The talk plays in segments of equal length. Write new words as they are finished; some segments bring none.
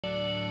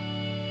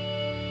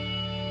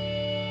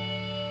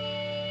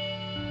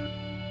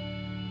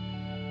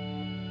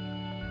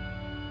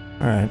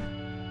Alright.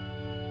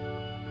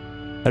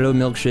 Hello,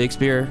 Milk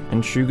Shakespeare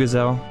and True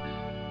Gazelle.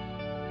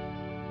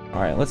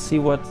 Alright, let's see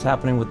what's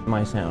happening with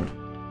my sound.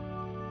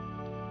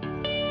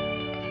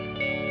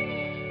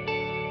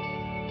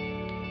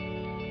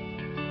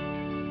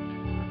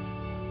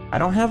 I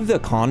don't have the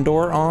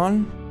condor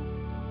on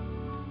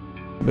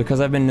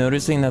because I've been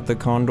noticing that the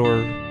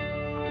condor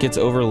gets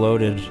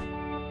overloaded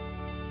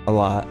a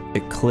lot.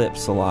 It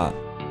clips a lot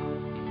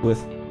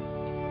with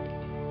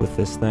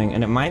this thing,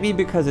 and it might be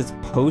because it's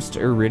post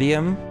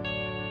iridium.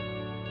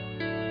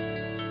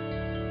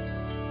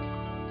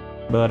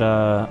 But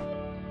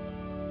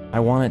I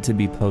want it to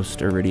be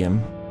post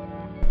iridium.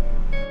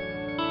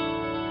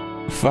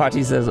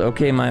 Fati says,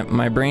 okay,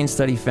 my brain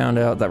study found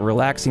out that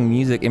relaxing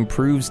music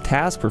improves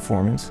task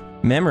performance,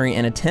 memory,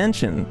 and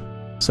attention.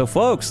 So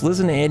folks,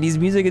 listen to Andy's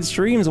music and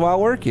streams while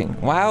working.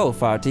 Wow,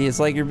 Fati, it's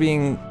like you're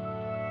being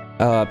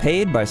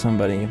paid by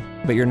somebody,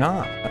 but you're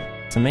not.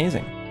 It's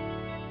amazing.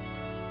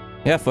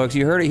 Yeah, folks,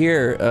 you heard it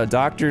here.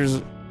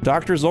 Doctor's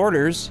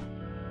orders.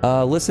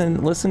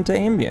 Listen to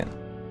ambient.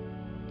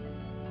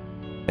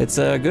 It's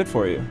good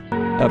for you.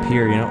 Up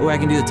here, you know. Oh, I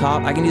can do the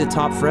top. I can do the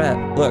top fret.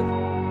 Look,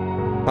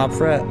 top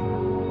fret.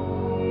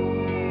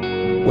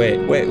 Wait.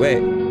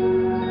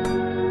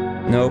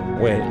 Nope,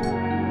 wait.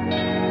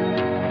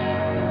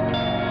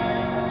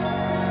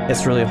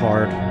 It's really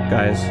hard,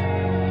 guys.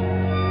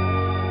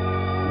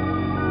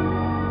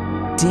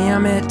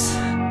 Damn it.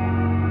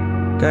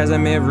 Guys, I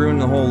may have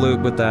ruined the whole loop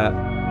with that.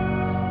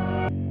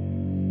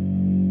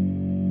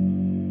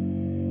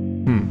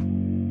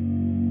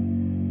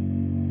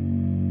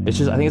 It's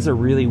just, I think it's a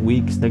really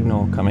weak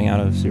signal coming out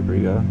of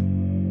superego.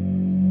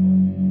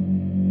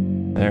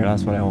 There,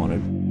 that's what I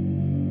wanted.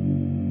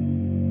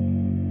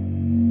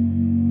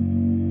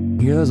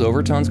 You hear those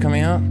overtones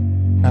coming out?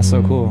 That's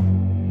so cool.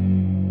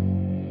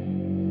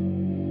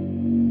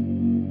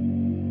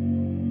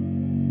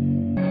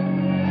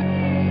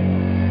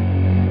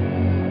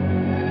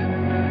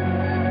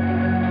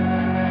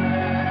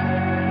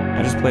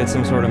 I just played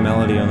some sort of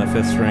melody on the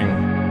 5th string.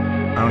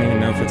 I don't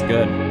even know if it's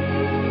good.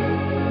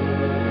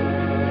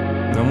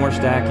 No more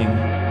stacking.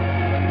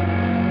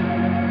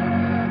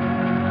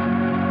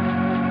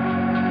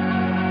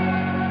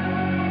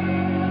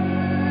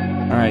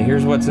 Alright,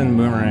 here's what's in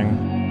boomerang.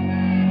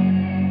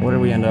 What did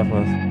we end up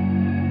with?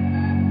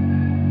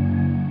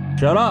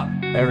 Shut up,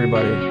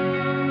 everybody.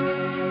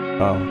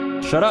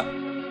 Oh, shut up.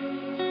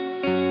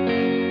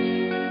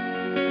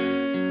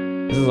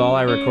 This is all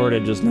I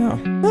recorded just now.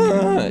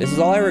 This is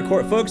all I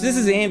record. Folks, this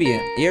is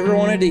ambient. You ever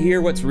wanted to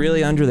hear what's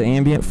really under the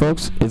ambient,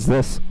 folks? It's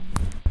this.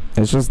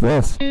 It's just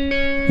this.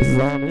 This is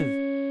all it is.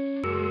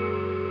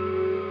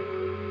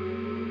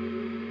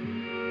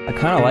 I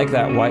kind of like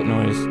that white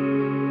noise.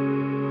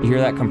 You hear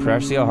that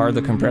compressor? See how hard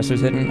the compressor's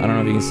hitting? I don't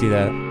know if you can see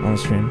that on the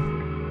stream.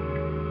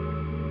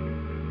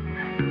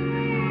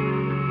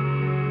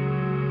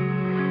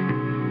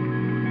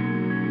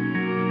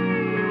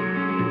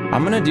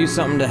 I'm gonna do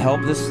something to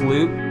help this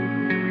loop,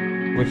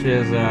 which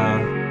is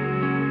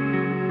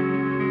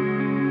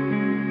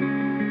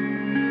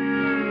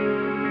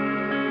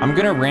I'm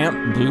gonna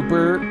ramp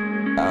blooper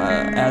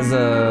as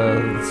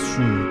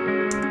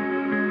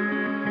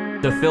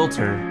the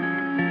filter.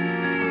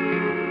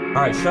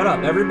 Alright, shut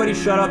up. Everybody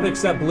shut up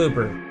except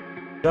blooper.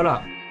 Shut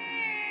up.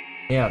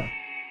 Yeah.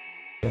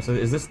 Yeah, so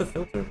is this the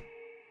filter?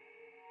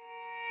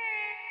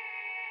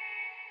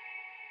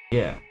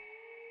 Yeah.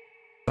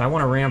 I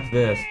want to ramp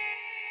this.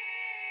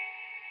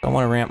 I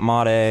want to ramp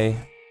mod A.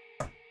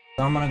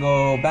 So I'm gonna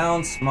go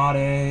bounce mod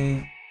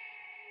A.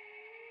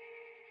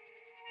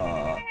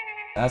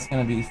 That's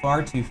gonna be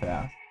far too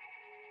fast,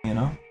 you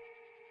know?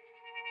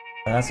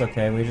 But that's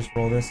okay, we just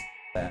roll this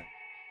back.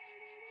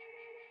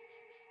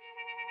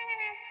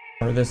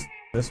 Or this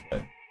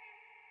way.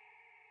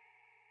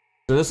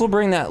 So this will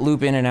bring that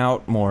loop in and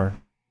out more.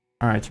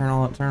 Alright, turn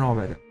all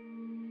better.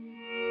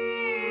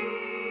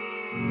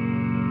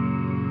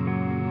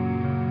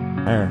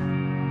 There.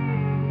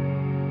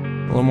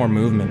 A little more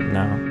movement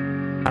now.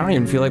 I don't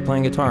even feel like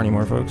playing guitar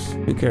anymore, folks.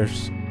 Who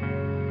cares?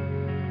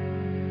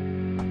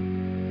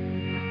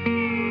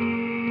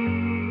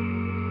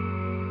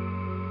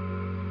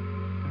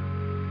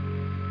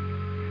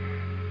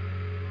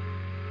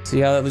 See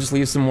how that just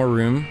leaves some more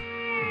room?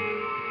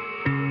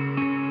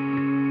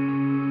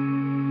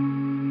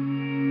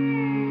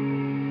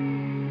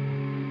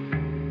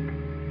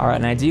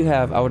 Alright, and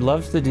I would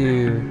love to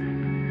do...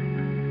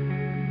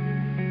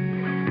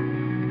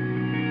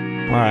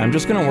 Alright, I'm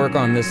just gonna work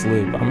on this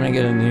loop. I'm gonna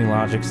get a new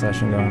Logic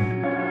session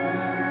going.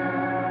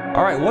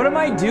 Alright, what am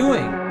I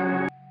doing?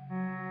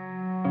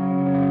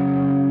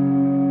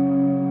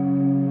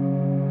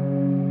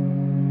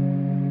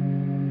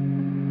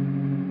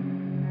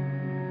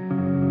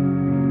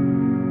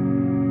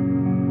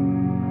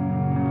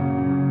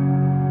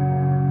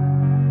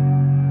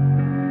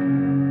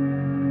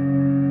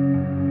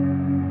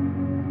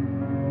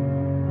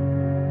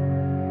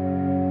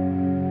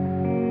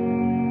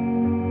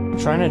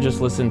 Trying to just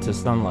listen to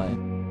sunlight.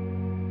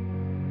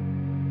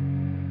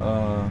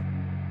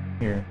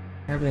 Here.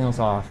 Everything else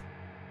off.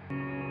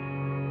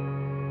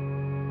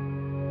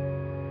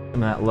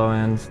 Some of that low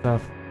end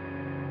stuff.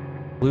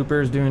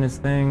 Blooper's doing its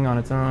thing on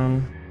its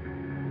own.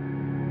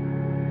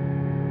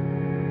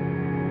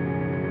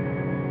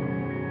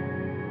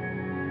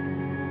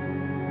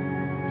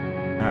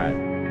 Alright.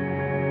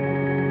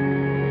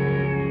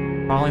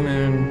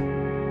 Polymoon.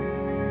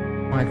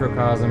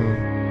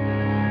 Microcosm.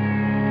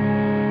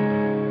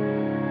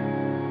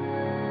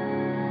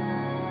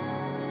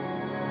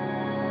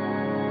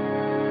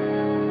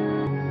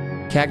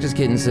 Cactus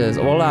Kitten says,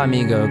 "Hola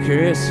amigo,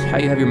 curious how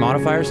you have your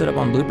modifier set up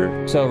on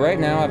Blooper?" So right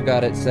now I've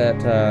got it set,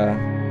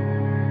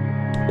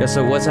 yeah,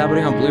 so what's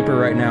happening on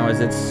Blooper right now is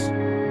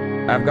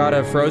I've got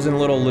a frozen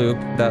little loop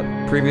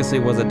that previously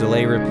was a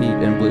delay repeat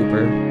in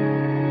Blooper.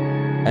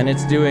 And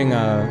it's doing,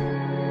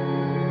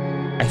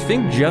 I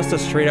think just a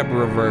straight up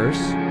reverse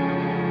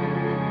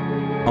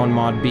on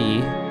mod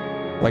B.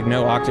 Like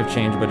no octave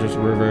change, but just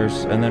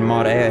reverse. And then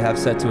mod A I have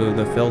set to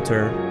the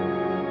filter,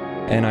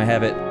 and I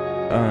have it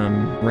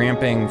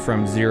ramping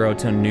from 0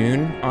 to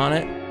noon on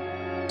it.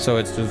 So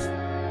it's just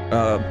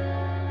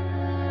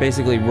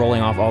basically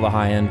rolling off all the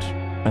high end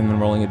and then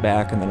rolling it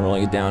back and then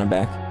rolling it down and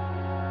back.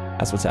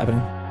 That's what's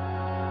happening.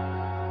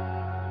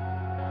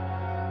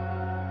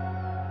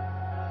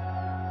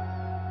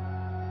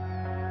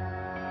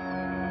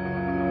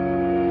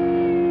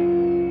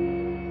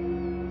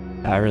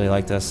 I really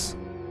like this.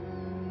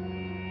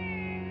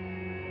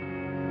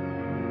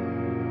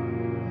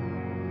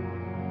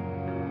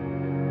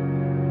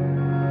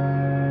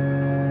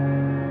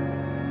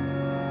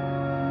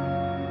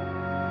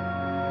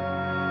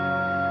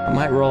 I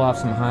might roll off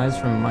some highs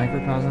from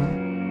microcosm.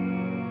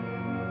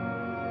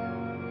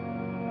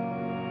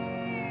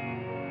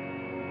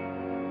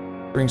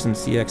 Bring some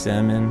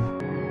CXM in.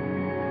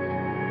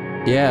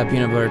 Yeah,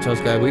 peanut butter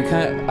toast guy.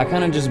 I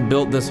kind of just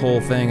built this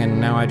whole thing, and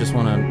now I just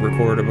want to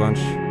record a bunch.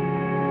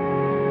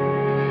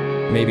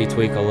 Maybe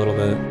tweak a little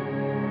bit.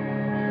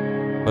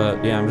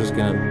 But yeah, I'm just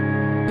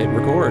gonna hit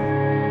record.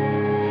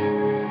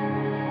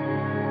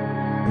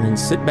 And then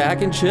sit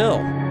back and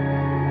chill.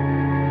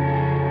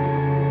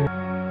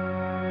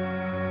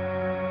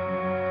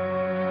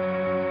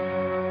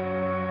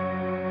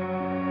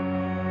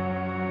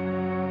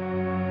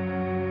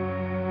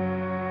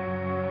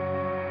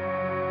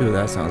 See what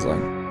that sounds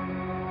like.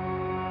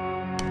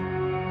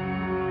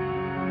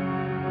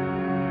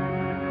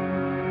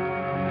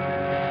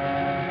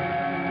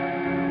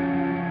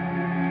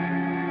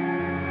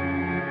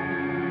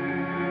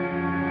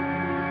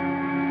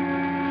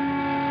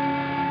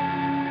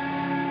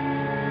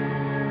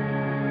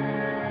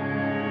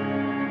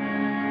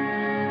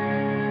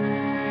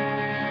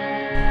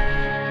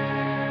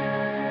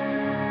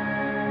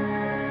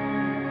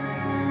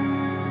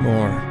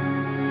 More.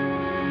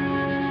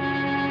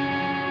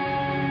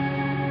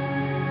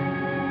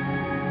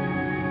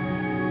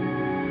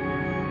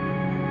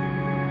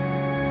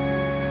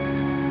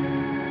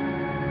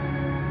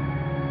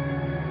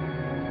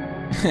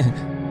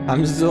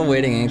 I'm still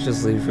waiting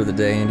anxiously for the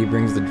day Andy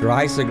brings the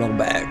dry signal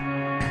back.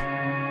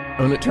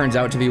 And it turns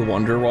out to be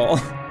Wonderwall.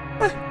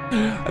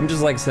 I'm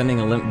just like sending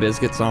a Limp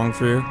Bizkit song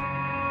through.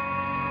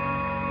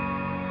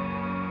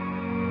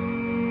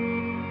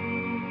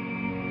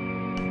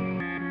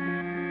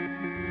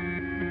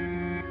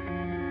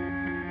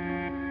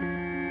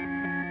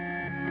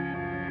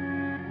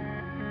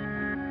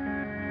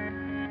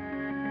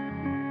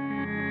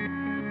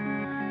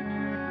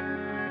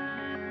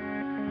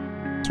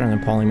 Turn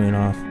the polymoon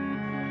off.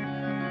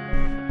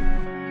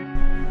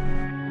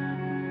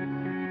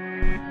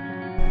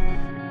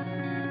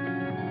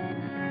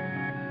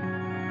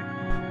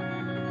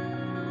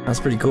 That's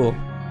pretty cool.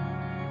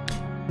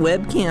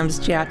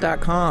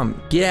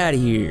 Webcamschat.com. Get out of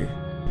here.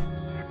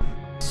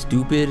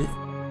 Stupid.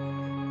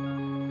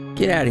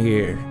 Get out of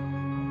here.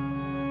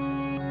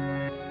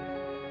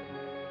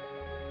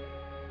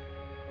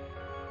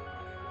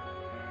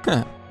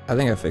 Huh. I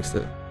think I fixed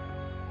it.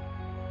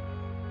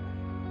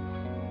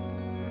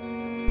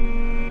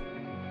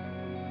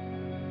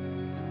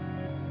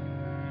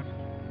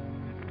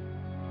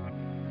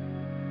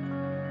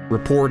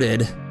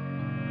 Reported.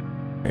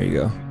 There you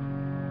go.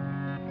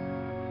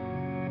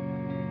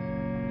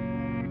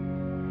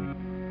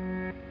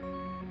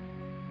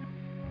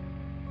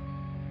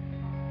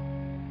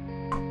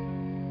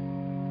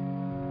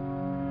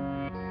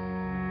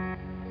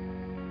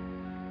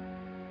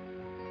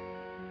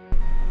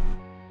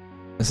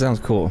 That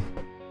sounds cool.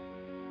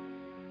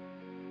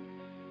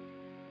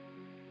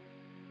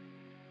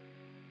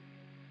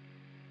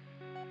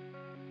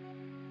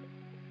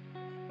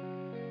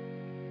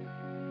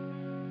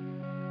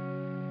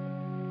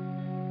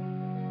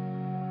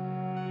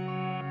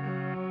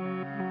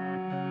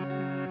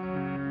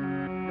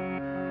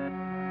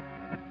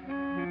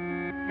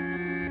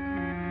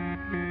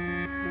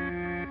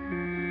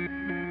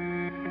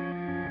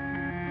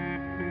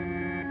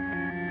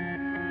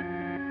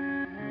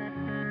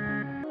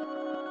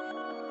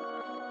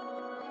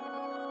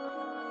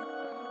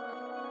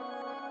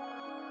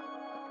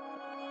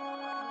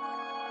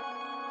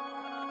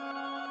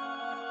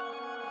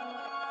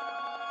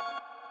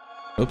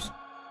 Oops.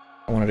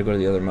 I wanted to go to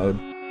the other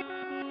mode.